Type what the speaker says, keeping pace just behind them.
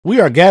We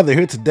are gathered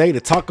here today to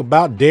talk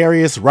about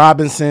Darius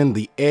Robinson,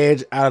 the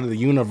edge out of the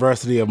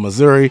University of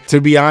Missouri. To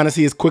be honest,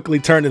 he has quickly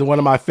turned into one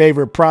of my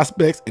favorite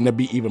prospects, and to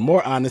be even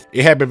more honest,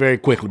 it happened very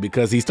quickly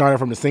because he started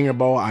from the Senior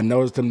Bowl. I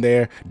noticed him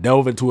there,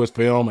 dove into his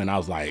film, and I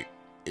was like,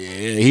 yeah,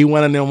 he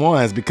one of them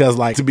ones because,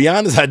 like, to be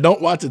honest, I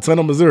don't watch a ton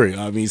of Missouri.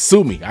 I mean,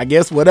 sue me, I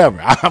guess, whatever.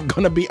 I'm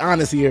going to be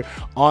honest here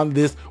on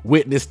this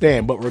witness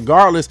stand. But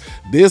regardless,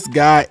 this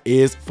guy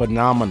is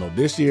phenomenal.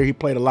 This year, he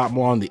played a lot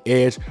more on the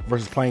edge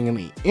versus playing in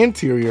the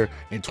interior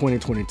in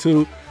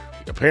 2022.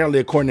 Apparently,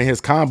 according to his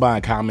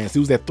combine comments, he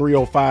was at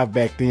 305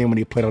 back then when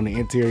he played on the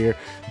interior.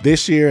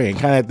 This year, and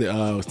kind of at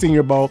the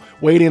Senior Bowl,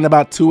 weighed in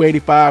about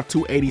 285,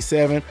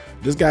 287.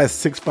 This guy's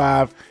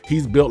 6'5".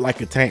 He's built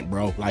like a tank,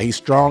 bro. Like, he's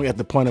strong at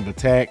the point of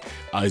attack.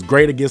 He's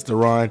great against the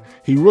run.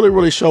 He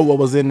really showed what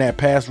was in that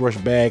pass rush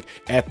bag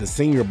at the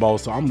Senior Bowl.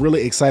 So I'm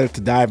really excited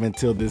to dive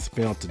into this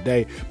film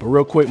today. But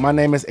real quick, my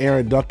name is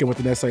Aaron Duncan with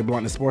the Necessary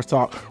Bluntness Sports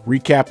Talk,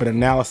 recap and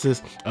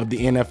analysis of the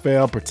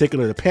NFL,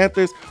 particularly the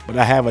Panthers. But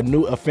I have a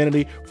new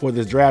affinity for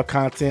this draft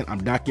content.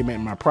 I'm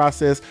documenting my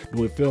process,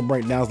 doing film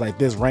breakdowns like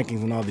this,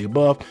 rankings and all the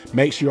above.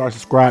 Make sure you are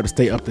subscribed to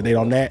stay up to date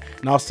on that.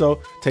 And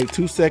also, take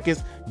 2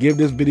 seconds, give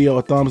this video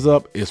a thumbs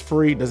up. It's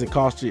free, doesn't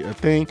cost you a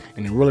thing,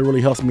 and it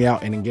really helps me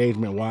out in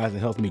engagement wise and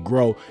helps me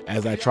grow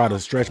as I try to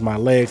stretch my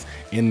legs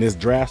in this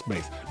draft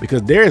space.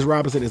 Because Darius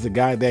Robinson is a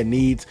guy that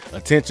needs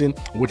attention,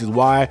 which is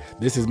why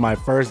this is my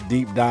first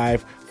deep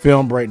dive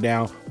film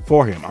breakdown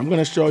for him. I'm going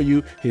to show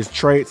you his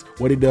traits,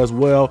 what he does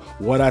well,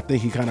 what I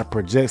think he kind of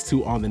projects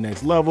to on the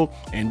next level,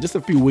 and just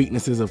a few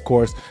weaknesses, of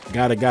course.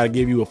 Gotta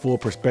give you a full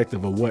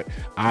perspective of what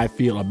I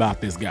feel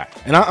about this guy.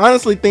 And I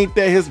honestly think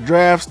that his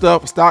draft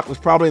stock was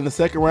probably in the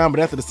second round,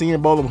 but after the Senior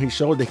Bowl, when he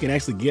showed they can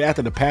actually get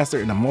after the passer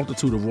in a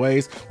multitude of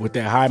ways with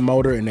that high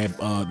motor and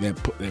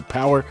that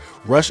power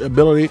rush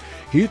ability,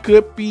 he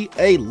could be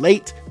a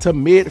late to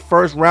mid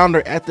first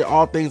rounder after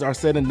all things are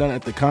said and done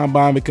at the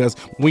combine. Because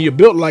when you're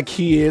built like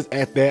he is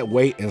at that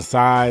weight and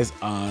size,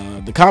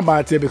 the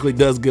combine typically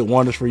does good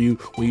wonders for you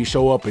when you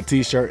show up in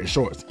t-shirt and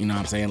shorts. You know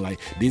what I'm saying? Like,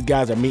 these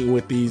guys are meeting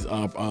with these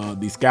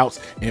scouts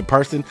in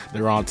person.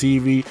 They're on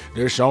TV.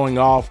 They're showing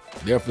off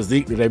their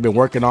physique that they've been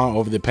working on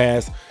over the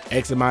past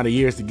X amount of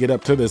years to get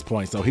up to this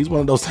point. So he's one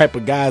of those type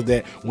of guys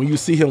that when you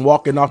see him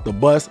walking off the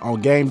bus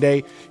on game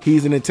day,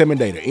 he's an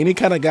intimidator. Any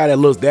kind of guy that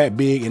looks that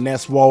big and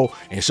that swole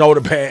and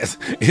shoulder pads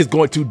is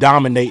going to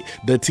dominate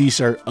the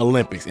t-shirt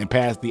Olympics and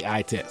pass the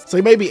eye test. So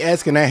you may be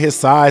asking, at his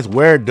size,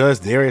 where does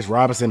Darius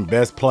Robinson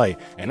best play?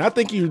 And I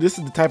think this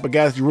is the type of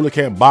guys you really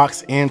can't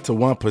box into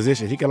one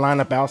position. He can line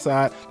up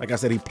outside. Like I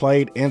said, he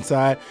played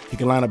inside. He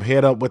can line up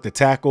head up with the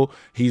tackle.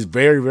 He's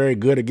very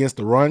good against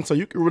the run. So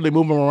you can really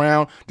move him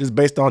around just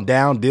based on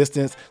down distance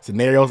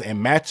scenarios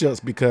and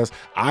matchups, because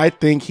I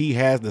think he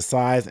has the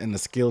size and the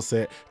skill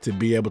set to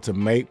be able to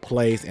make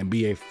plays and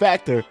be a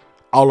factor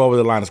all over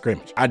the line of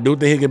scrimmage. I do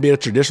think he can be a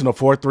traditional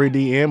 4-3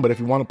 DN, but if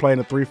you want to play in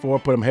a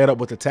 3-4, put him head up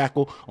with the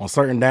tackle on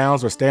certain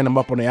downs or stand him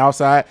up on the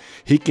outside,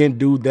 he can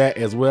do that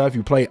as well. If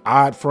you play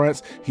odd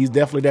fronts, he's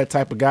definitely that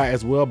type of guy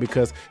as well,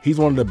 because he's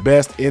one of the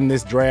best in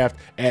this draft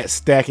at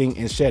stacking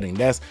and shedding.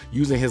 That's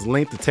using his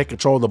length to take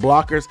control of the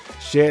blockers,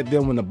 shed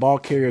them when the ball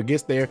carrier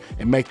gets there,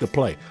 and make the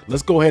play.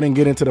 Let's go ahead and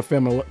get into the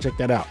film and check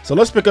that out. So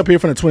let's pick up here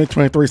from the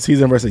 2023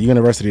 season versus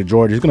University of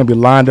Georgia. He's going to be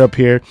lined up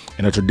here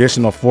in a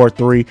traditional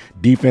 4-3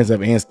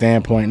 defensive end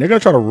stand point. They're going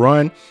to try to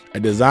run a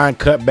design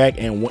cutback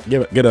and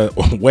get a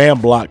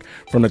wham block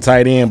from the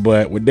tight end.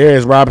 But with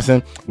Darius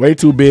Robinson, way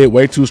too big,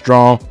 way too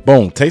strong.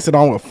 Boom, takes it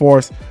on with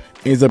force,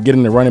 ends up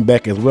getting the running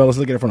back as well. Let's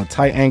look at it from a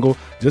tight angle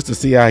just to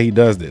see how he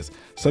does this.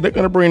 So they're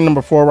going to bring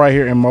number 4 right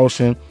here in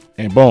motion,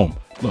 and boom.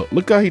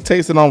 Look how he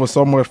takes it on with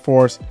so much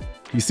force.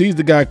 He sees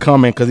the guy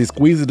coming because he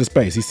squeezes the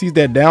space. He sees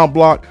that down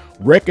block,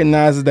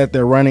 recognizes that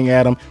they're running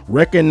at him,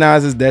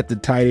 recognizes that the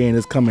tight end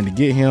is coming to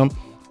get him.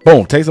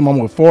 Boom, takes him on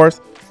with force,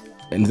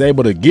 and is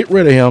able to get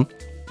rid of him,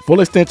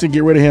 full extension,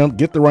 get rid of him,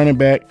 get the running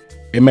back,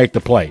 and make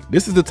the play.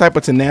 This is the type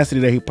of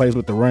tenacity that he plays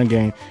with the run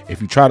game. If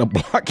you try to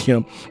block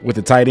him with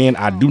the tight end,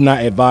 I do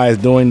not advise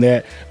doing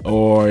that.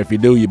 Or if you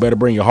do, you better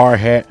bring your hard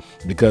hat,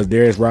 because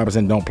Darius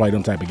Robinson don't play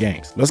them type of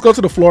games. Let's go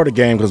to the Florida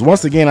game, because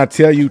once again, I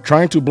tell you,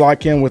 trying to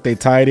block him with a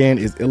tight end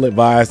is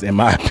ill-advised in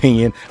my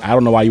opinion. I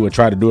don't know why you would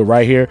try to do it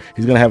right here.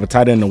 He's going to have a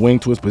tight end in the wing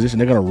to his position.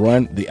 They're going to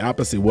run the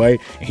opposite way,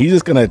 and he's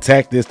just going to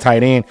attack this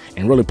tight end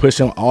and really push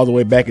him all the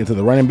way back into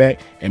the running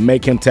back and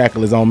make him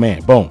tackle his own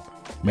man. Boom.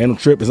 Man him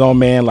trip his own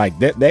man. Like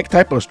that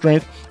type of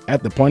strength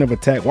at the point of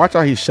attack. Watch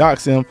how he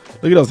shocks him.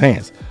 Look at those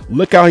hands.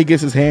 Look how he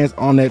gets his hands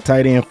on that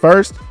tight end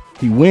first.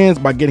 He wins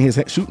by getting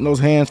shooting those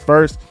hands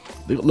first.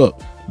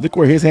 Look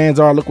where his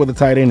hands are. Look where the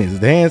tight end is.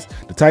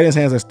 The tight end's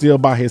hands are still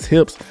by his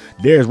hips.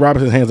 Darius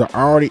Robinson's hands are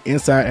already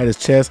inside at his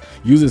chest.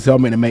 Uses his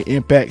helmet to make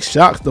impact.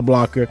 Shocks the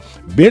blocker.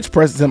 Bench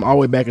presses him all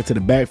the way back into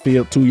the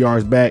backfield, 2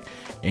 yards back,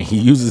 and he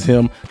uses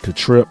him to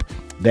trip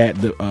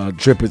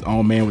his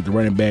own man with the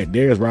running back.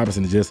 Darius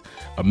Robinson is just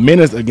a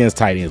menace against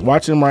tight ends.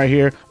 Watch him right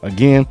here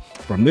again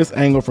from this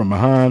angle from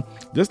behind.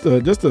 Just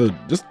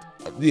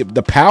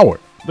the power.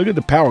 Look at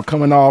the power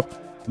coming off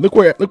Look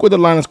where the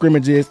line of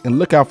scrimmage is, and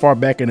look how far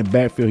back in the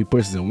backfield he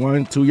pushes it.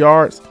 1, 2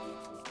 yards,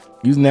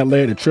 using that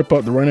leg to trip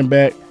up the running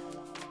back.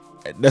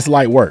 That's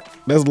light work.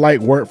 That's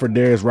light work for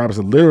Darius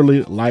Robinson.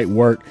 Literally light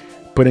work.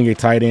 Putting a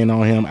tight end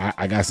on him,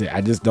 like I said,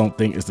 I just don't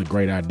think it's a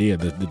great idea.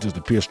 Just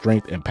the pure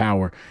strength and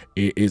power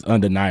is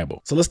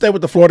undeniable. So let's stay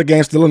with the Florida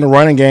game, still in the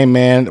running game,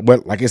 man.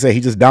 But like I said, he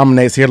just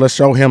dominates here. Let's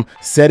show him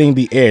setting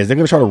the edge. They're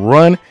going to try to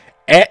run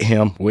at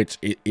him, which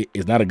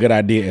is not a good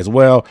idea as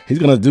well. He's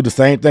going to do the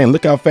same thing.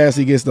 Look how fast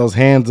he gets those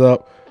hands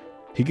up.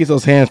 He gets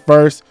those hands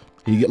first.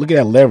 Look at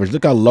that leverage.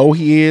 Look how low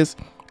he is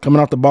coming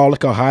off the ball.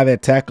 Look how high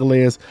that tackle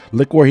is.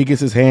 Look where he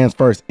gets his hands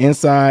first,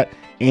 inside,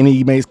 and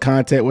he makes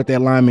contact with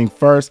that lineman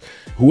first.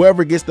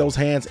 Whoever gets those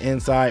hands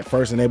inside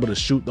first and able to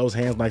shoot those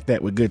hands like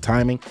that with good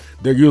timing,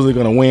 they're usually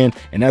going to win,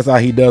 and that's how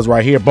he does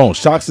right here. Boom,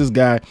 shocks this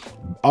guy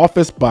off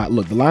his spot.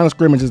 Look, the line of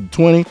scrimmage is the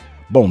 20.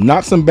 Boom,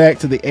 knocks him back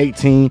to the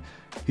 18.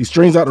 He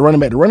strings out the running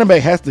back. The running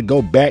back has to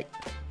go back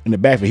in the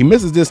backfield. He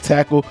misses this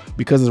tackle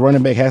because his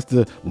running back has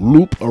to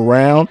loop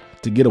around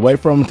to get away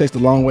from him. Takes the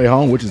long way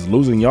home, which is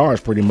losing yards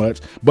pretty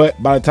much.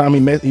 But by the time he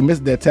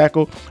missed that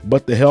tackle,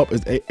 but the help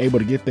is able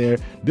to get there.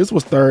 This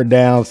was 3rd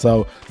down,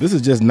 so this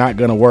is just not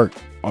going to work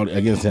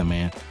against him,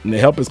 man. And the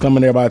help is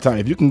coming there by the time.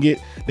 If you can get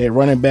that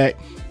running back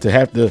to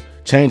have to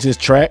change his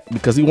track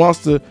because he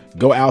wants to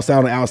go outside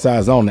on the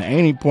outside zone. The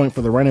aiming point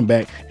for the running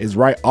back is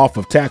right off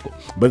of tackle,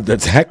 but the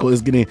tackle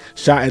is getting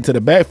shot into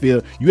the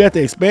backfield. You have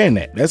to expand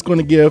that. That's going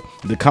to give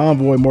the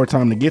convoy more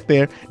time to get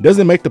there.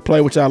 Doesn't make the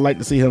play, which I'd like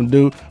to see him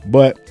do,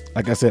 but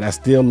like I said, I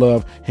still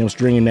love him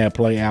stringing that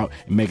play out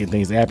and making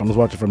things happen. Let's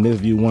watch it from this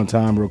view one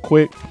time real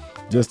quick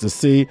just to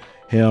see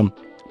him.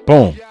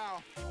 Boom.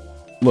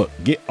 Look,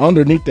 get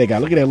underneath that guy.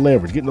 Look at that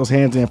leverage. Getting those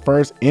hands in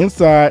first,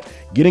 inside,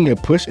 getting a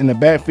push in the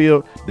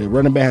backfield. The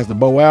running back has to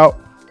bow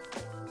out.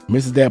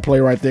 Misses that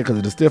play right there because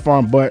of the stiff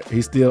arm, but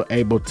he's still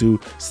able to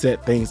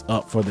set things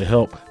up for the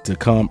help to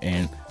come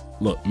and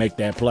look, make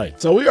that play.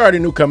 So we already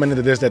knew coming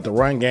into this that the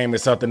run game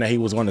is something that he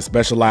was going to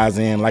specialize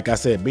in. Like I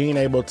said, being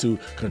able to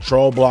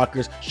control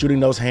blockers,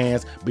 shooting those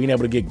hands, being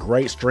able to get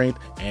great strength,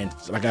 and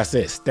like I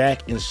said,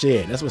 stack and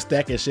shed. That's what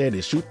stack and shed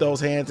is. Shoot those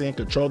hands in,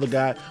 control the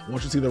guy.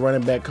 Once you see the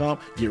running back come,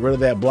 get rid of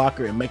that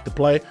blocker and make the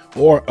play.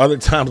 Or other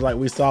times like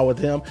we saw with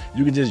him,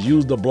 you can just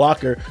use the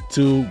blocker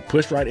to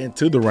push right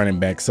into the running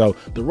back. So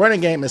the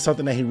running game is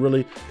something that he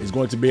really is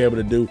going to be able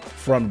to do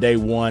from day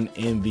one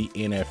in the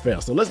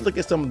NFL. So let's look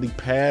at some of the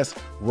pass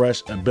rush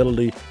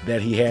ability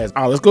that he has.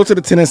 All right, let's go to the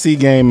Tennessee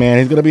game, man.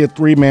 He's going to be a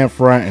 3-man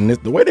front, and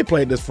the way they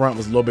played this front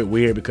was a little bit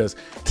weird because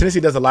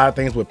Tennessee does a lot of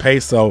things with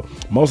pace. So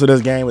most of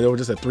this game, it was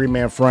just a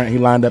 3-man front. He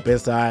lined up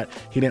inside.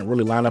 He didn't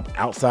really line up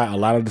outside a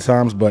lot of the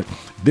times, but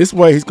this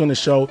way he's going to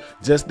show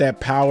just that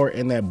power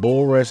and that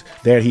bull rush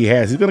that he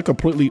has. He's going to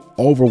completely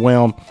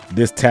overwhelm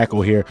this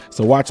tackle here.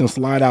 So watch him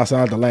slide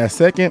outside the last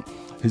second.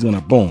 He's going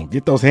to, boom,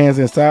 get those hands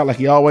inside like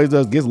he always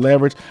does, gets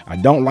leverage. I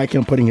don't like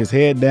him putting his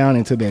head down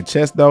into that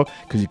chest, though,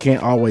 because you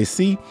can't always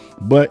see.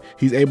 But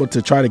he's able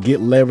to try to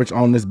get leverage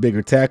on this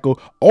bigger tackle,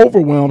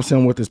 overwhelms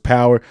him with his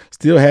power,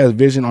 still has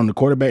vision on the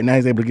quarterback. Now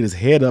he's able to get his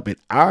head up and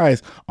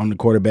eyes on the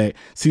quarterback,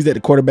 sees that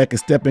the quarterback is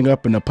stepping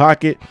up in the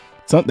pocket.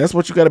 That's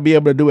what you got to be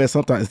able to do at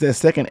sometimes. It's that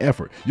second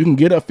effort. You can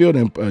get upfield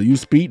and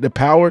use speed, the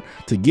power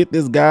to get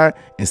this guy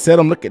and set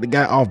him, look at the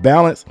guy off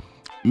balance,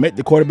 make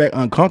the quarterback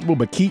uncomfortable,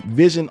 but keep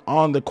vision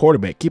on the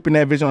quarterback. Keeping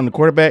that vision on the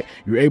quarterback,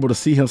 you're able to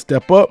see him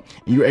step up,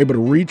 and you're able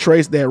to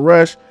retrace that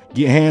rush,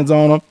 get hands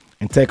on him,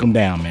 and take him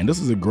down, man. This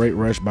is a great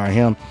rush by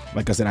him.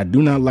 Like I said, I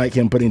do not like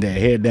him putting that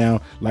head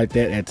down like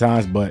that at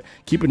times, but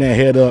keeping that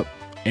head up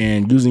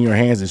and using your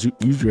hands,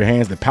 use your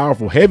hands, the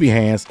powerful, heavy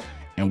hands,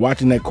 and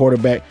watching that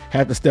quarterback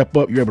have to step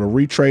up, you're able to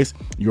retrace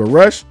your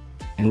rush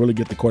and really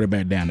get the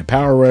quarterback down. The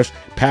power rush,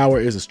 power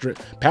is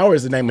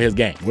the name of his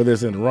game. Whether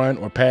it's in the run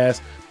or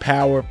pass,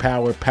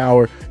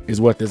 power is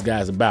what this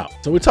guy's about.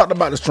 So we talked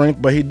about the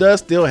strength, but he does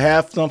still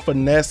have some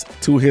finesse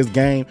to his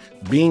game.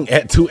 Being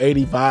at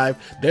 285,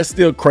 that's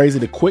still crazy.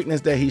 The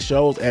quickness that he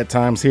shows at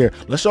times here.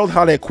 Let's show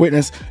how that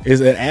quickness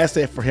is an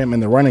asset for him in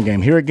the running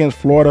game. Here against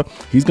Florida,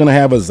 he's going to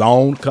have a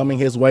zone coming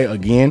his way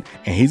again,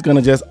 and he's going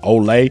to just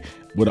olay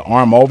with an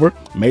arm over,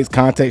 makes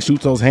contact,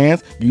 shoots those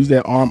hands, use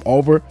that arm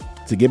over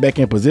to get back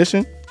in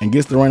position and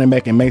gets the running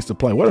back and makes the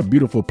play. What a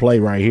beautiful play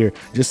right here.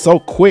 Just so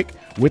quick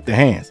with the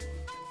hands.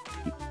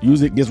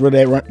 Use it, gets rid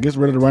of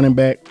the running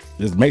back,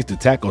 just makes the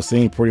tackle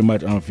seem pretty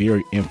much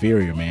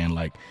inferior, man.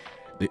 Like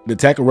the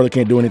tackle really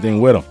can't do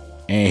anything with him.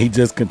 And he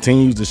just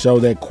continues to show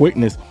that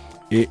quickness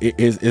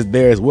is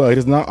there as well. It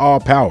is not all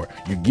power.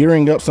 You're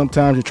gearing up.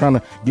 Sometimes you're trying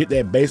to get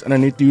that base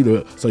underneath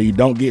you so you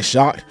don't get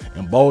shocked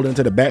and bowled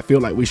into the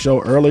backfield like we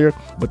showed earlier.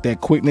 But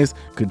that quickness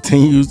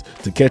continues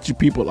to catch you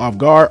people off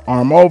guard.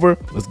 Arm over.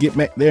 Let's get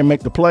back there and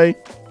make the play.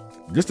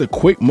 Just a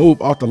quick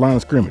move off the line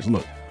of scrimmage.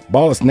 Look,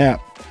 ball is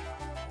snap.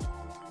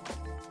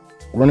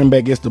 Running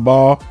back gets the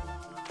ball,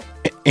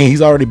 and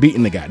he's already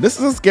beating the guy. This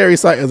is a scary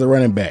sight as a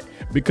running back,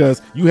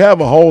 because you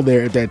have a hole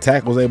there if that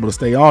tackle is able to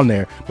stay on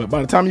there. But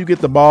by the time you get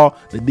the ball,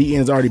 the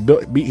D-end's already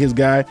beat his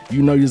guy.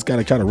 You know you just got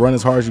to try to run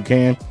as hard as you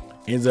can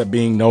ends up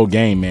being no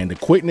gain, man. The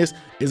quickness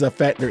is a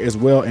factor as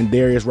well in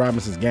Darius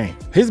Robinson's game.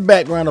 His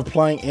background of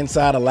playing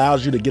inside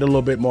allows you to get a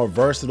little bit more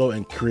versatile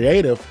and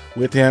creative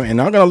with him.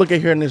 And I'm going to look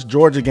at here in this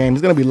Georgia game,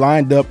 he's going to be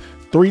lined up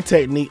 3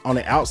 technique on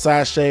the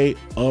outside shade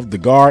of the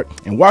guard,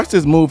 and watch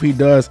this move he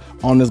does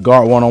on this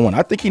guard one-on-one.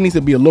 I think he needs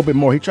to be a little bit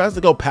more. He tries to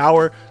go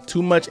power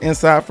too much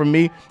inside for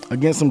me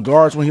against some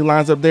guards when he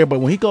lines up there, but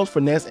when he goes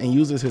finesse and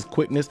uses his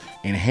quickness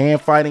and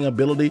hand fighting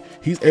ability,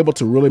 he's able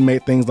to really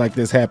make things like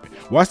this happen.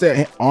 Watch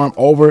that arm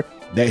over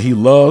that he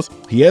loves.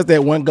 He has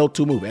that one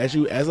go-to move.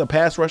 As a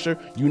pass rusher,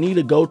 you need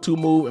a go-to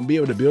move and be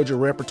able to build your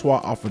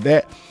repertoire off of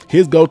that.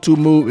 His go-to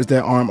move is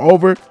that arm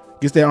over.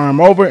 Gets that arm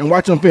over and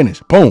watch him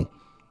finish. Boom.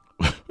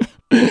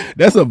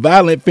 That's a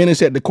violent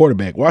finish at the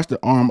quarterback. Watch the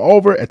arm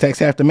over, attacks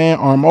half the man,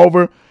 arm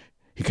over.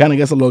 He kind of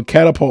gets a little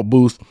catapult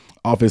boost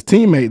off his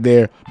teammate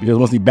there, because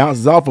once he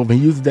bounces off of him,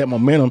 he uses that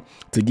momentum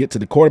to get to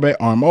the quarterback,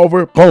 arm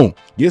over, boom,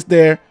 gets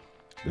there.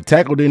 The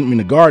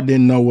the guard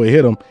didn't know where it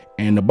hit him,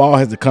 and the ball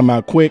has to come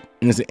out quick,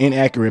 and it's an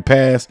inaccurate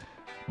pass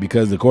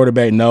because the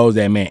quarterback knows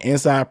that, man,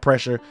 inside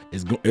pressure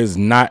is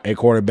not a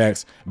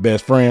quarterback's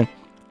best friend.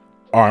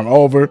 Arm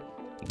over,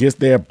 gets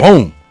there,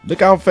 boom.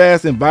 Look how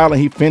fast and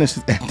violent he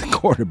finishes at the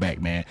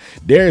quarterback, man.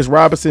 Darius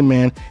Robinson,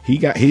 man,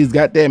 he's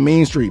got that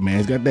mean streak, man.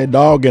 He's got that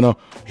dog in him.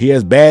 He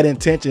has bad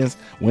intentions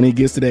when he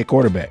gets to that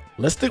quarterback.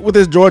 Let's stick with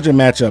this Georgia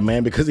matchup,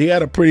 man, because he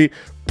had a pretty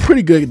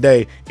good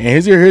day. And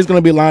he's going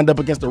to be lined up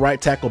against the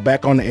right tackle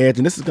back on the edge.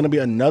 And this is going to be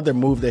another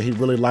move that he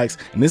really likes.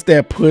 And it's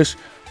that push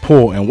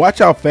pull, and watch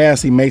how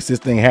fast he makes this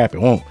thing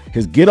happen.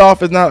 His get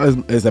off is not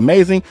as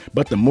amazing,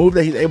 but the move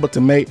that he's able to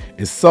make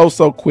is so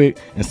quick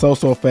and so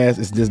fast.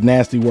 It's just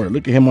nasty work.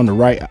 Look at him on the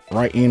right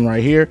end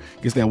right here.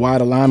 Gets that wide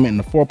alignment in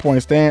the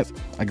 4-point stance.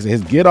 Like I said,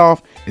 his get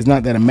off is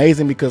not that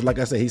amazing because, like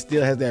I said, he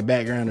still has that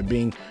background of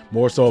being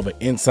more so of an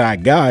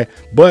inside guy.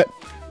 But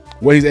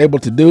what he's able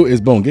to do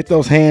is, boom, get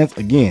those hands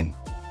again.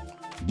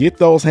 Get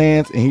those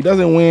hands, and he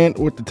doesn't win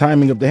with the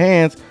timing of the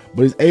hands,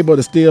 but he's able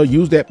to still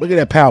use that. Look at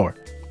that power.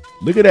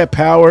 Look at that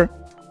power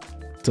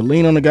to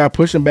lean on the guy,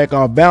 pushing back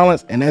off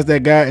balance. And as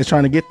that guy is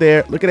trying to get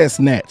there, look at that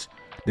snatch.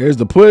 There's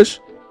the push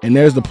and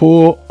there's the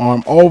pull.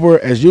 Arm over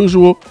as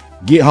usual.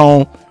 Get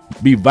home.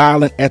 Be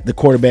violent at the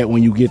quarterback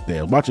when you get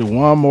there. Watch it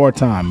one more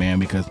time, man,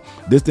 because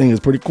this thing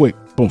is pretty quick.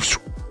 Boom.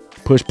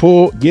 Push,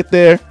 pull, get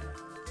there,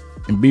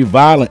 and be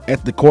violent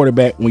at the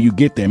quarterback when you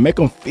get there. Make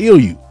him feel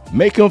you.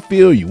 Make him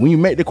feel you. When you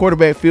make the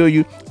quarterback feel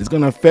you, it's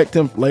going to affect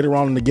him later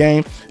on in the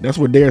game. That's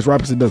what Darius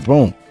Robinson does.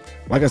 Boom.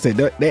 Like I said,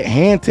 that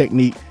hand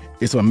technique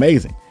is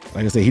amazing.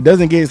 Like I said, he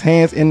doesn't get his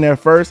hands in there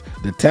first.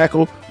 The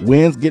tackle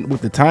wins getting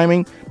with the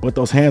timing, but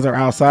those hands are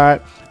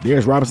outside.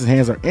 Darius Robinson's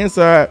hands are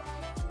inside.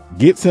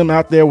 Gets him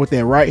out there with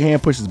that right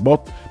hand, pushes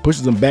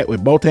him back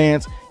with both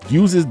hands,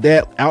 uses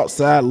that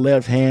outside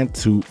left hand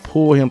to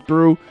pull him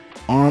through.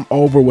 Arm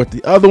over with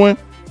the other one.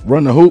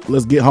 Run the hoop.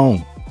 Let's get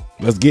home.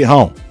 Let's get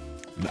home.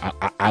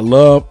 I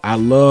love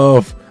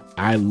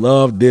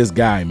this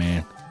guy,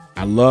 man.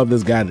 I love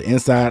this guy. The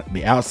inside,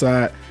 the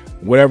outside.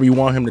 Whatever you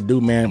want him to do,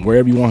 man,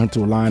 wherever you want him to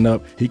line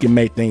up, he can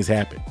make things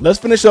happen. Let's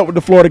finish up with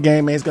the Florida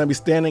game, man. He's going to be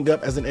standing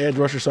up as an edge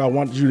rusher, so I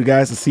wanted you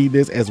guys to see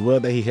this as well,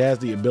 that he has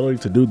the ability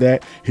to do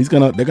that. They're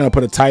going to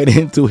put a tight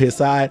end to his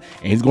side,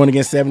 and he's going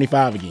against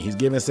 75 again. He's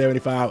giving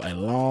 75 a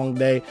long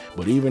day,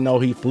 but even though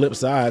he flipped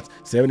sides,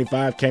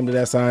 75 came to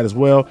that side as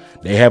well.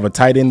 They have a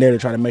tight end there to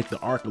try to make the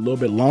arc a little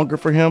bit longer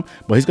for him,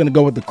 but he's going to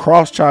go with the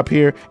cross chop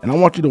here, and I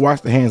want you to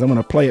watch the hands. I'm going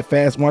to play it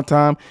fast one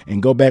time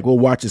and go back. We'll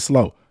watch it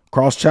slow.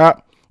 Cross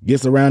chop.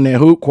 Gets around that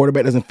hoop.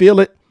 Quarterback doesn't feel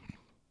it.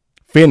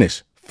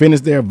 Finish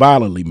there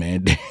violently,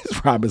 man.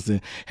 Darius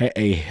Robinson had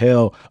a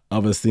hell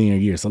of a senior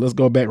year. So let's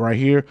go back right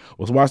here.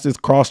 Let's watch this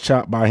cross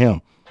chop by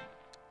him.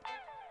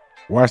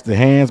 Watch the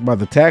hands by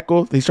the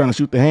tackle. He's trying to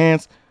shoot the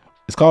hands.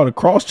 It's called a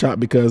cross chop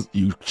because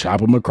you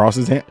chop him across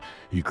his hand.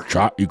 You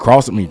chop him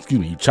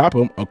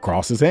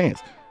across his hands.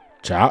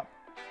 Chop.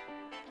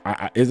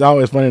 It's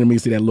always funny to me to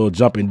see that little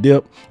jump and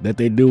dip that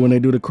they do when they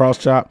do the cross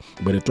chop,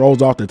 but it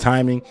throws off the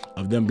timing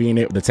of them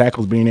the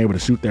tackles being able to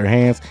shoot their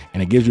hands,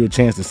 and it gives you a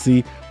chance to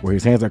see where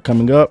his hands are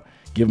coming up.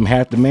 Give him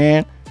half the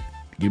man,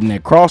 give him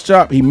that cross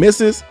chop. He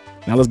misses.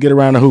 Now let's get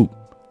around the hoop.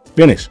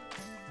 Finish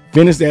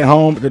that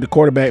home to the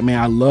quarterback, man.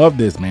 I love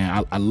this,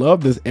 man. I love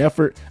this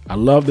effort. I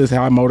love this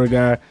high motor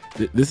guy.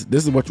 This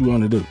is what you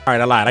want to do. All right,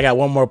 I lied. I got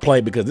one more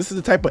play because this is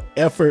the type of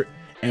effort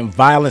and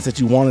violence that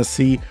you want to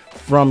see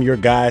from your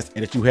guys,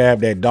 and that you have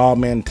that dog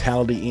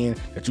mentality in,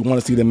 that you want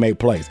to see them make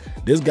plays.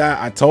 This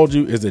guy, I told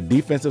you, is a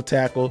defensive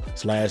tackle /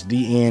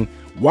 DN.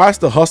 Watch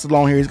the hustle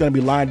on here. He's going to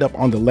be lined up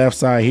on the left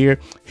side here.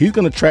 He's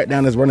going to track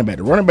down his running back.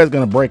 The running back is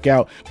going to break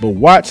out, but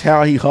watch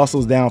how he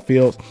hustles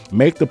downfield,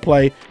 make the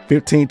play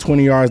 15,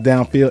 20 yards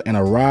downfield, and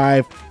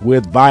arrive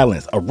with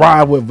violence.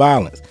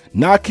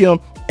 Knock him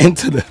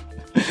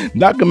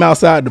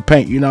outside the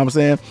paint. You know what I'm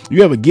saying?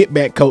 You have a get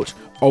back coach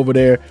over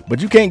there,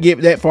 but you can't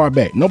get that far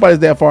back. Nobody's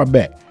that far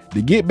back.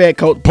 The get back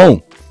coach,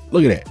 boom.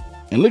 Look at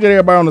that. And look at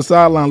everybody on the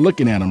sideline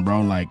looking at him, bro.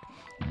 Like,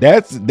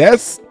 that's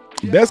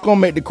gonna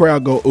make the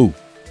crowd go, ooh.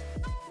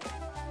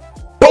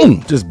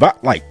 Boom. Just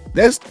like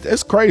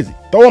That's crazy.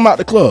 Throw him out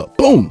the club.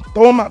 Boom.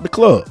 Throw him out the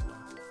club.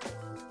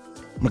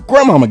 My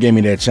grandmama gave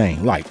me that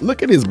chain. Like,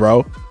 look at this,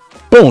 bro.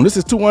 Boom. This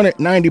is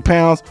 290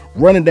 pounds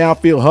running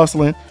downfield,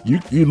 hustling. You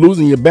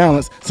losing your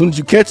balance. As soon as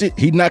you catch it,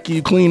 he knocking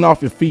you clean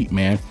off your feet,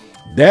 man.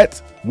 That's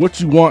what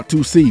you want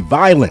to see.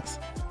 Violence.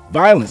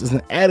 Violence is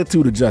an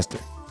attitude adjuster.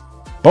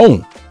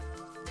 Boom.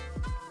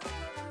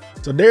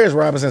 So Darius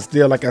Robinson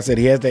still, like I said,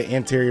 he has that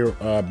interior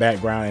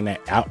background and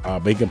that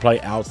but he can play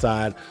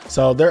outside.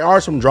 So there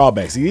are some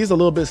drawbacks. He is a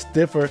little bit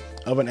stiffer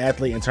of an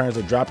athlete in terms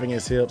of dropping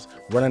his hips,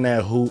 running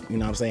that hoop, you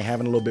know what I'm saying,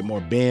 having a little bit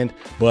more bend.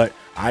 But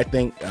I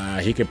think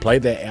he can play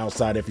that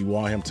outside if you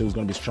want him to. He's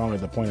going to be strong at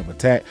the point of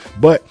attack.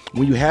 But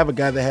when you have a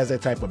guy that has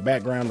that type of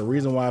background, the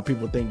reason why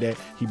people think that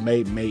he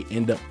may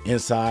end up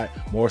inside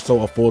more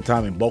so a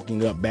full-time and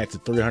bulking up back to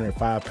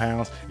 305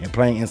 pounds and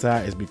playing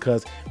inside is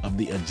because of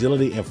the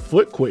agility and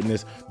foot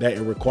quickness that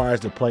it requires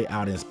to play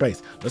out in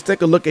space. Let's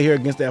take a look at here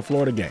against that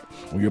Florida game.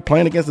 When you're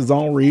playing against the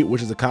zone read,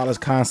 which is a college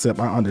concept,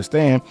 I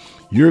understand,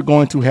 you're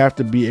going to have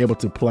to be able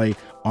to play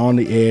on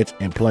the edge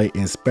and play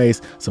in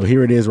space. So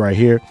here it is right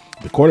here.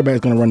 The quarterback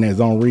is going to run that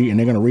zone read, and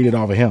they're going to read it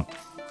off of him.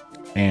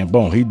 And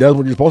boom, he does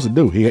what you're supposed to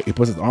do. He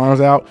puts his arms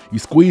out. You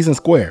squeeze and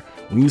square.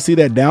 When you see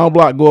that down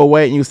block go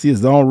away and you see his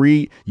zone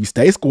read, you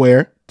stay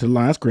square to the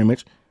line of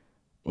scrimmage,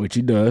 which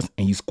he does,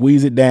 and you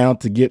squeeze it down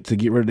to get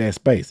rid of that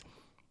space.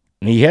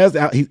 And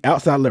he's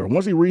outside level.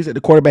 Once he reads that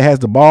the quarterback has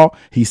the ball,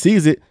 he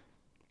sees it.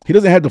 He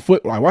doesn't have the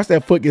foot. Like, watch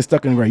that foot get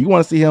stuck in the ground. You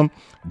want to see him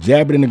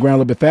jab it in the ground a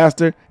little bit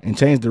faster and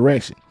change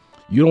direction.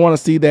 You don't want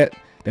to see that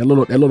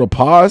little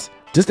pause.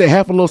 Just that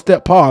half a little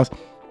step pause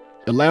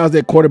allows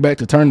that quarterback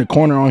to turn the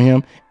corner on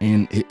him.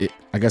 And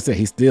like I said,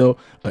 he's still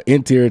an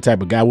interior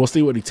type of guy. We'll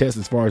see what he tests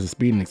as far as the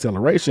speed and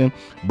acceleration.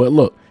 But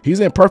look,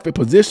 he's in perfect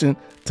position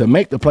to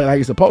make the play like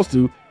he's supposed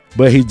to.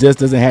 But he just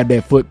doesn't have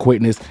that foot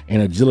quickness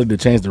and agility to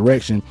change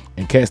direction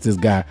and catch this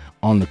guy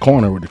on the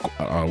corner, with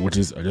which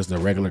is just a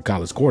regular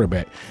college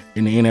quarterback.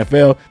 In the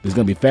NFL, there's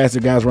going to be faster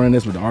guys running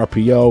this with the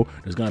RPO.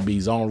 There's going to be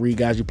zone read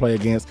guys you play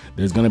against.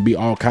 There's going to be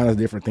all kinds of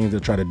different things they'll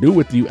try to do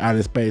with you out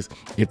of space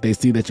if they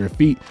see that your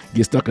feet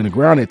get stuck in the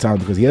ground at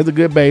times, because he has a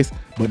good base,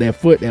 but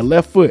that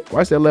left foot,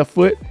 watch that left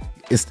foot,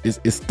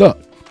 it's stuck.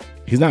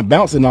 He's not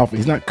bouncing off it.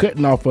 He's not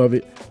cutting off of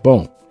it.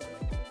 Boom.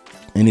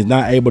 And he's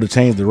not able to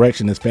change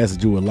direction as fast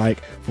as you would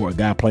like for a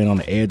guy playing on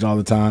the edge all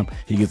the time.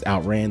 He gets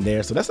outran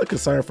there. So that's a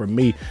concern for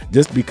me,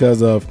 just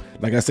because of,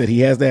 like I said, he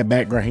has that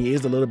background. He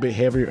is a little bit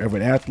heavier of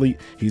an athlete.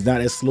 He's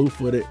not as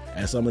slew-footed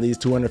as some of these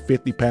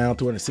 250-pound,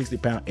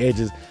 260-pound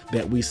edges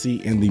that we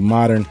see in the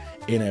modern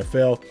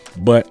NFL.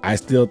 But I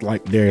still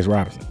like Darius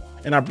Robinson.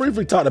 And I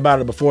briefly talked about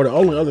it before. The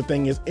only other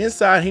thing is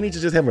inside, he needs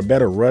to just have a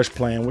better rush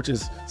plan, which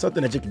is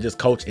something that you can just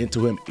coach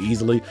into him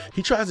easily.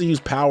 He tries to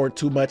use power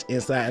too much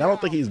inside, and I don't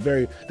think he's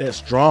that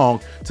strong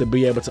to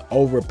be able to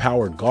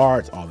overpower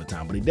guards all the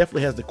time. But he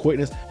definitely has the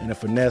quickness and the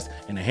finesse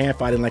and the hand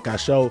fighting, like I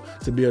showed,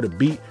 to be able to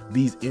beat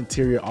these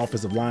interior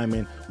offensive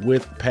linemen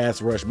with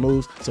pass rush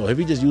moves. So if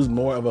he just used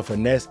more of a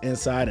finesse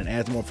inside and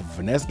adds more of a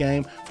finesse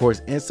game for his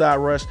inside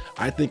rush,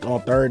 I think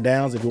on third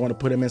downs, if you want to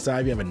put him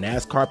inside, if you have a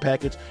NASCAR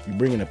package, you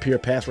bring in a pure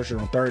pass rusher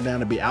on third down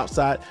to be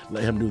outside,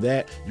 let him do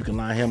that. You can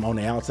line him on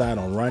the outside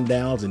on run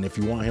downs, and if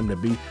you want him to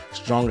be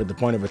strong at the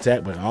point of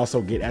attack but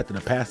also get after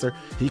the passer,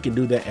 he can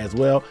do that as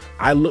well.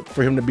 I look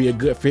for him to be a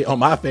good fit on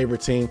my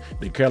favorite team,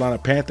 the Carolina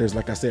Panthers,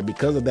 like I said,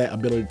 because of that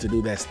ability to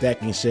do that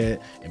stacking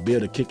shed and be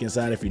able to kick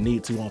inside if you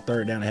need to on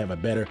third down and have a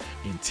better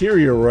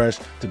interior rush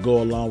to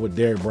go along with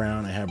Derrick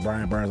Brown and have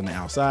Brian Burns on the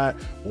outside.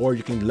 Or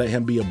you can let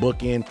him be a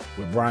bookend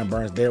with Brian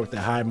Burns there with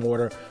the high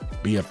mortar,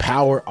 be a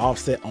power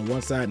offset on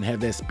one side and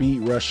have that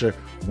speed rusher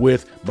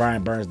with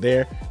Brian Burns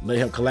there. Let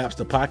him collapse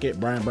the pocket.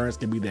 Brian Burns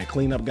can be that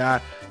cleanup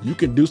guy. You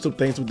can do some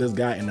things with this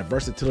guy, and the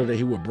versatility that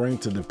he would bring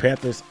to the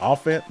Panthers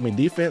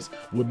defense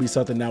would be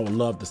something that I would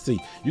love to see.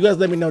 You guys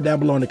let me know down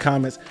below in the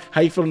comments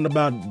how you feeling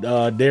about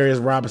Darius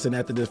Robinson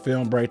after this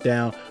film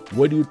breakdown.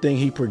 What do you think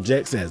he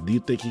projects as? Do you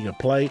think he can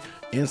play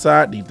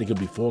inside? Do you think he'll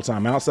be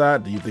full-time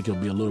outside? Do you think he'll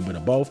be a little bit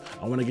of both?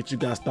 I want to get you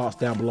guys' thoughts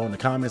down below in the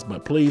comments,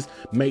 but please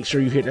make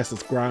sure you hit that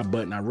subscribe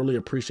button. I really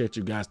appreciate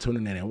you guys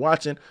tuning in and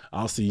watching.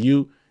 I'll see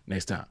you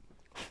next time.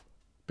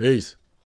 Peace.